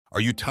Are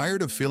you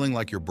tired of feeling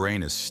like your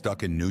brain is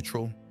stuck in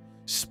neutral,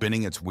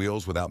 spinning its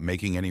wheels without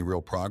making any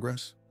real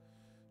progress?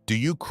 Do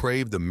you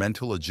crave the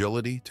mental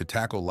agility to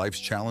tackle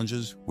life's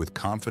challenges with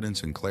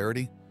confidence and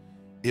clarity?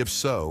 If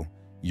so,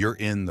 you're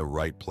in the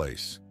right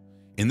place.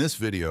 In this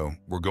video,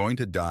 we're going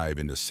to dive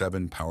into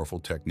 7 powerful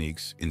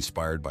techniques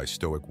inspired by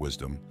Stoic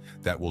wisdom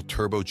that will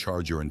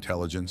turbocharge your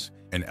intelligence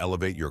and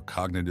elevate your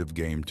cognitive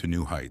game to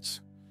new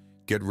heights.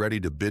 Get ready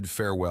to bid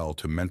farewell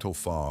to mental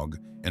fog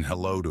and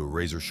hello to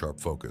razor-sharp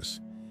focus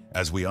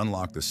as we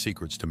unlock the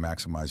secrets to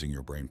maximizing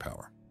your brain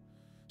power.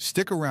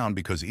 Stick around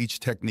because each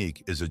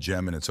technique is a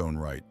gem in its own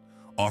right,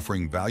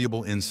 offering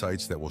valuable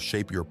insights that will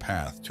shape your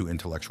path to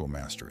intellectual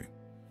mastery.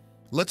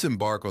 Let's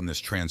embark on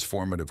this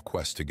transformative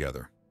quest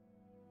together.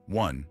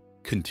 1.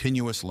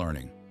 Continuous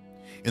learning.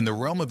 In the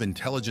realm of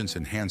intelligence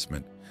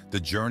enhancement, the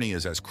journey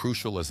is as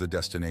crucial as the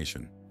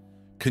destination.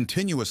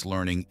 Continuous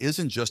learning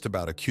isn't just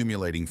about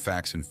accumulating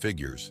facts and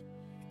figures.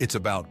 It's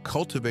about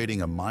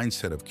cultivating a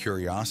mindset of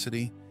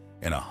curiosity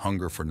and a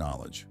hunger for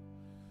knowledge.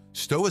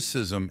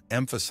 Stoicism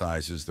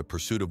emphasizes the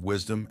pursuit of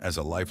wisdom as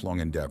a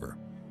lifelong endeavor,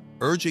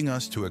 urging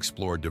us to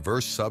explore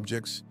diverse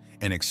subjects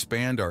and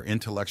expand our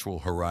intellectual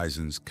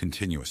horizons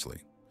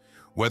continuously.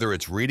 Whether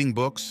it's reading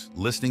books,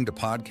 listening to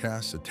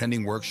podcasts,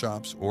 attending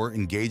workshops, or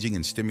engaging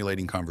in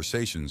stimulating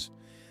conversations,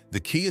 the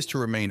key is to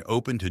remain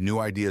open to new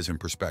ideas and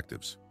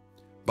perspectives.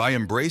 By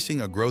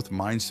embracing a growth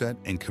mindset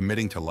and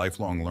committing to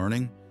lifelong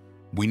learning,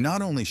 we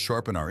not only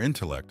sharpen our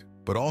intellect,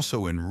 but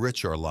also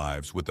enrich our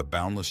lives with the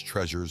boundless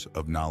treasures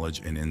of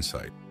knowledge and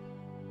insight.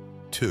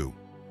 2.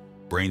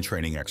 Brain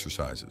training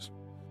exercises.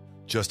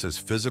 Just as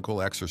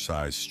physical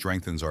exercise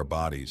strengthens our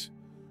bodies,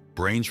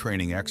 brain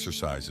training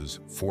exercises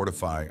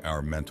fortify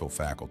our mental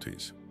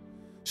faculties.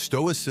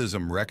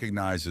 Stoicism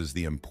recognizes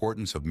the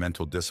importance of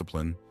mental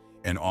discipline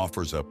and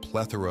offers a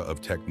plethora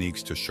of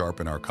techniques to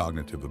sharpen our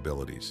cognitive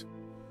abilities.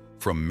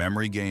 From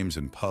memory games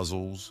and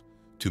puzzles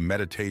to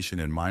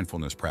meditation and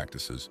mindfulness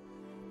practices,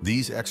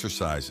 these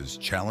exercises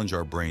challenge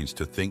our brains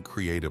to think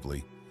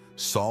creatively,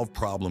 solve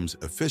problems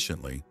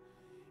efficiently,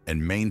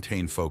 and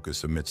maintain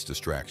focus amidst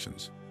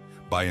distractions.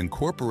 By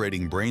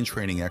incorporating brain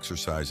training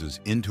exercises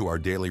into our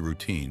daily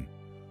routine,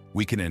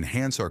 we can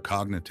enhance our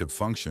cognitive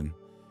function,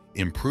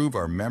 improve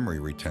our memory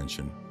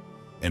retention,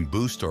 and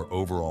boost our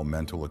overall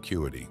mental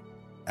acuity.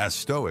 As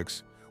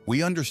Stoics,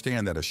 we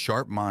understand that a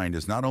sharp mind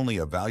is not only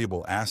a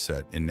valuable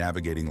asset in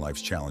navigating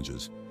life's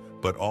challenges,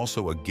 but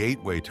also a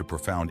gateway to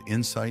profound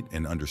insight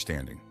and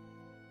understanding.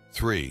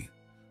 3.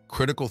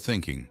 Critical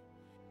thinking.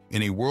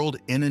 In a world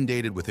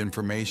inundated with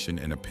information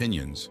and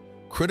opinions,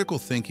 critical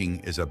thinking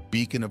is a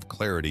beacon of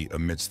clarity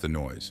amidst the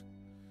noise.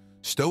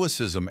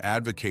 Stoicism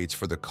advocates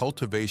for the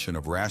cultivation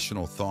of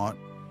rational thought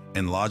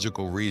and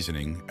logical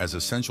reasoning as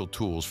essential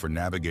tools for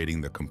navigating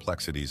the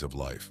complexities of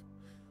life.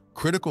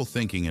 Critical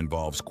thinking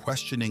involves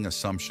questioning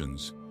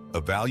assumptions,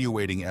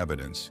 evaluating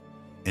evidence,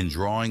 and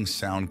drawing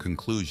sound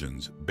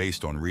conclusions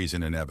based on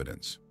reason and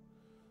evidence.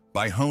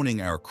 By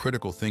honing our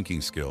critical thinking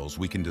skills,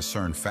 we can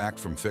discern fact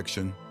from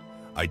fiction,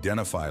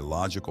 identify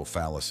logical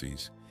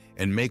fallacies,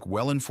 and make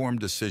well-informed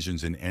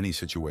decisions in any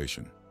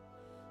situation.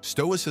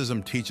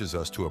 Stoicism teaches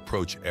us to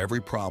approach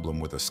every problem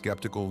with a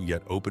skeptical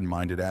yet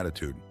open-minded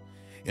attitude,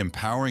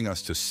 empowering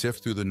us to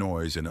sift through the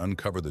noise and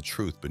uncover the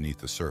truth beneath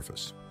the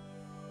surface.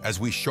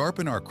 As we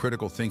sharpen our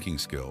critical thinking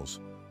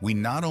skills, we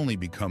not only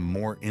become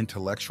more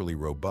intellectually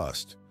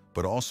robust,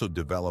 but also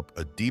develop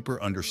a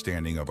deeper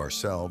understanding of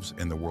ourselves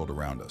and the world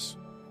around us.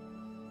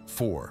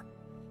 4.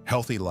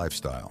 Healthy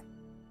lifestyle.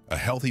 A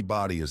healthy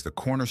body is the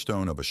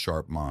cornerstone of a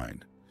sharp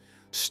mind.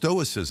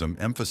 Stoicism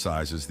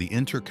emphasizes the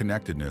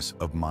interconnectedness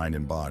of mind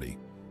and body,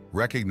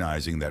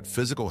 recognizing that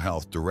physical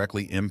health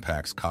directly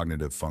impacts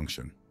cognitive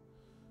function.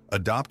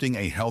 Adopting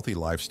a healthy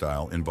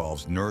lifestyle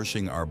involves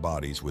nourishing our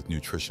bodies with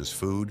nutritious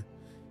food,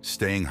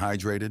 staying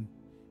hydrated,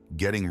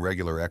 getting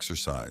regular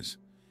exercise,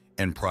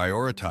 and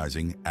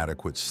prioritizing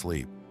adequate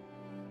sleep.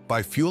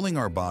 By fueling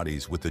our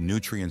bodies with the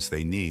nutrients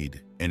they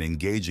need and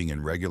engaging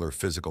in regular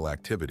physical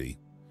activity,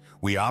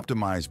 we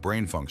optimize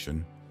brain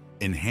function,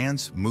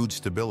 enhance mood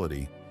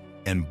stability,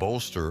 and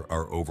bolster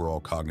our overall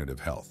cognitive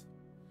health.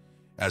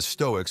 As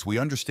Stoics, we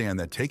understand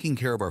that taking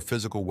care of our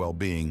physical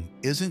well-being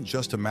isn't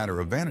just a matter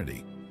of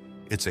vanity.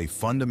 It's a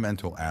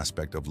fundamental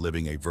aspect of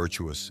living a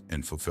virtuous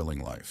and fulfilling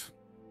life.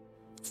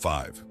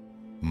 5.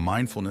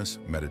 Mindfulness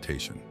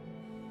meditation.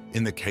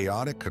 In the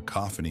chaotic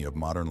cacophony of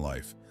modern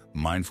life,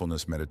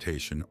 mindfulness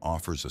meditation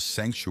offers a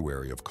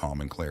sanctuary of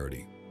calm and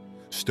clarity.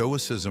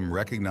 Stoicism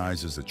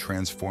recognizes the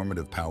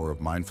transformative power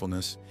of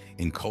mindfulness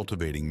in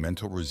cultivating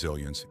mental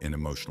resilience and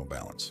emotional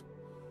balance.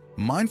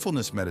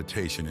 Mindfulness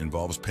meditation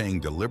involves paying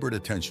deliberate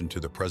attention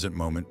to the present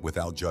moment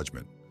without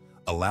judgment,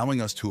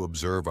 allowing us to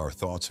observe our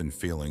thoughts and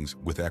feelings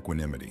with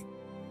equanimity.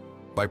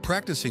 By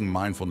practicing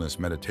mindfulness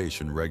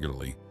meditation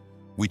regularly,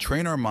 we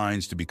train our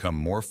minds to become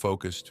more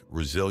focused,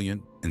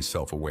 resilient, and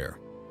self-aware.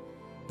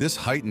 This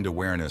heightened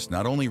awareness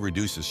not only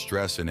reduces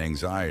stress and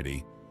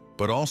anxiety,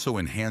 but also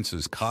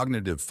enhances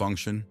cognitive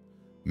function,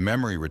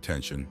 memory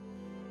retention,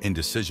 and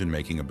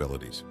decision-making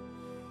abilities.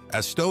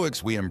 As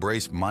Stoics, we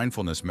embrace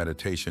mindfulness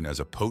meditation as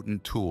a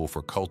potent tool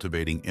for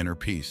cultivating inner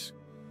peace,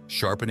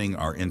 sharpening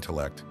our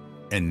intellect,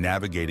 and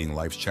navigating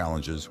life's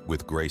challenges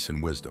with grace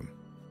and wisdom.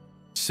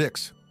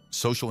 6.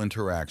 Social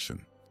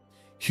interaction.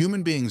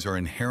 Human beings are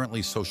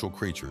inherently social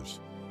creatures,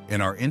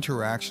 and our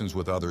interactions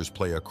with others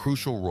play a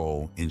crucial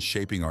role in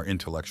shaping our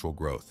intellectual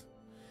growth.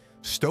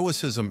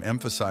 Stoicism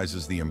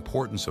emphasizes the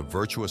importance of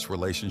virtuous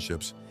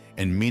relationships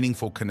and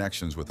meaningful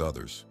connections with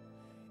others.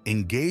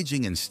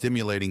 Engaging in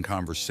stimulating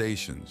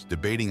conversations,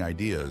 debating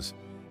ideas,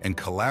 and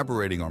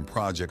collaborating on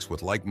projects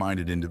with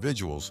like-minded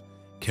individuals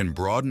can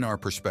broaden our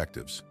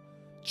perspectives,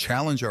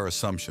 challenge our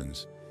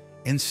assumptions,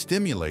 and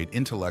stimulate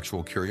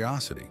intellectual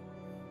curiosity.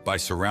 By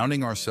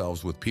surrounding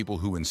ourselves with people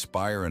who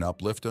inspire and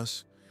uplift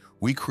us,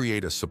 we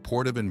create a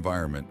supportive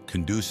environment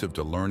conducive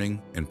to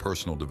learning and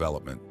personal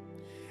development.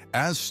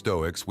 As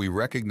Stoics, we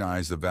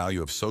recognize the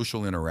value of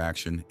social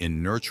interaction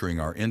in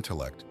nurturing our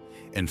intellect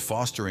and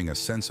fostering a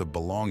sense of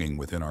belonging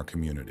within our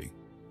community.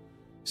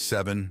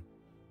 7.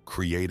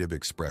 Creative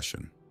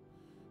expression.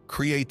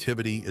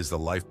 Creativity is the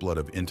lifeblood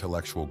of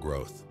intellectual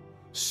growth,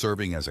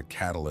 serving as a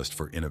catalyst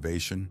for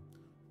innovation,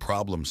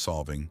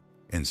 problem-solving,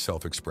 and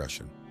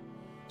self-expression.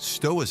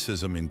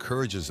 Stoicism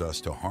encourages us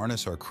to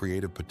harness our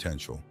creative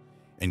potential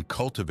and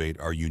cultivate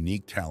our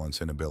unique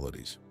talents and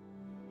abilities.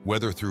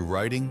 Whether through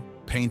writing,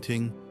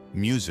 painting,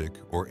 music,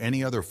 or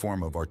any other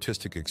form of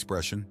artistic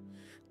expression,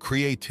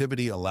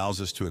 creativity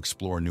allows us to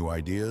explore new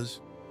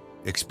ideas,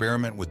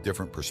 experiment with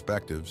different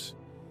perspectives,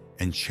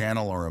 and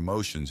channel our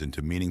emotions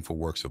into meaningful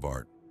works of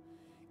art.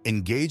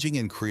 Engaging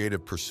in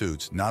creative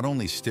pursuits not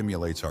only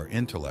stimulates our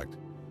intellect,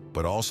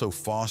 but also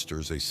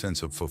fosters a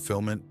sense of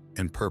fulfillment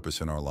and purpose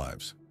in our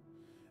lives.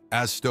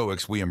 As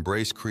Stoics, we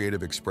embrace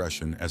creative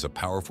expression as a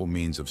powerful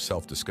means of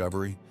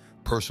self-discovery,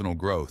 personal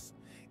growth,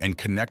 and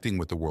connecting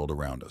with the world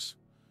around us.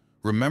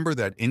 Remember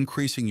that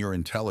increasing your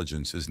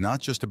intelligence is not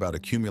just about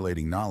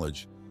accumulating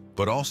knowledge,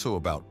 but also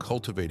about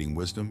cultivating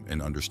wisdom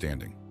and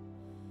understanding.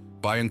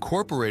 By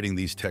incorporating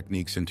these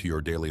techniques into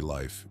your daily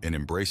life and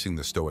embracing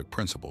the Stoic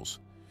principles,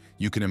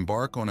 you can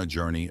embark on a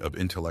journey of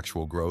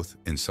intellectual growth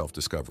and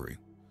self-discovery.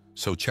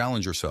 So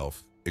challenge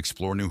yourself,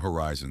 explore new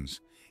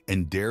horizons,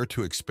 and dare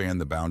to expand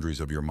the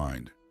boundaries of your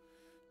mind.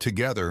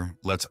 Together,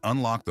 let's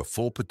unlock the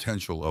full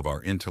potential of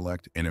our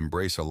intellect and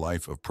embrace a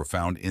life of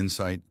profound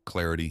insight,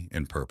 clarity,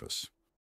 and purpose.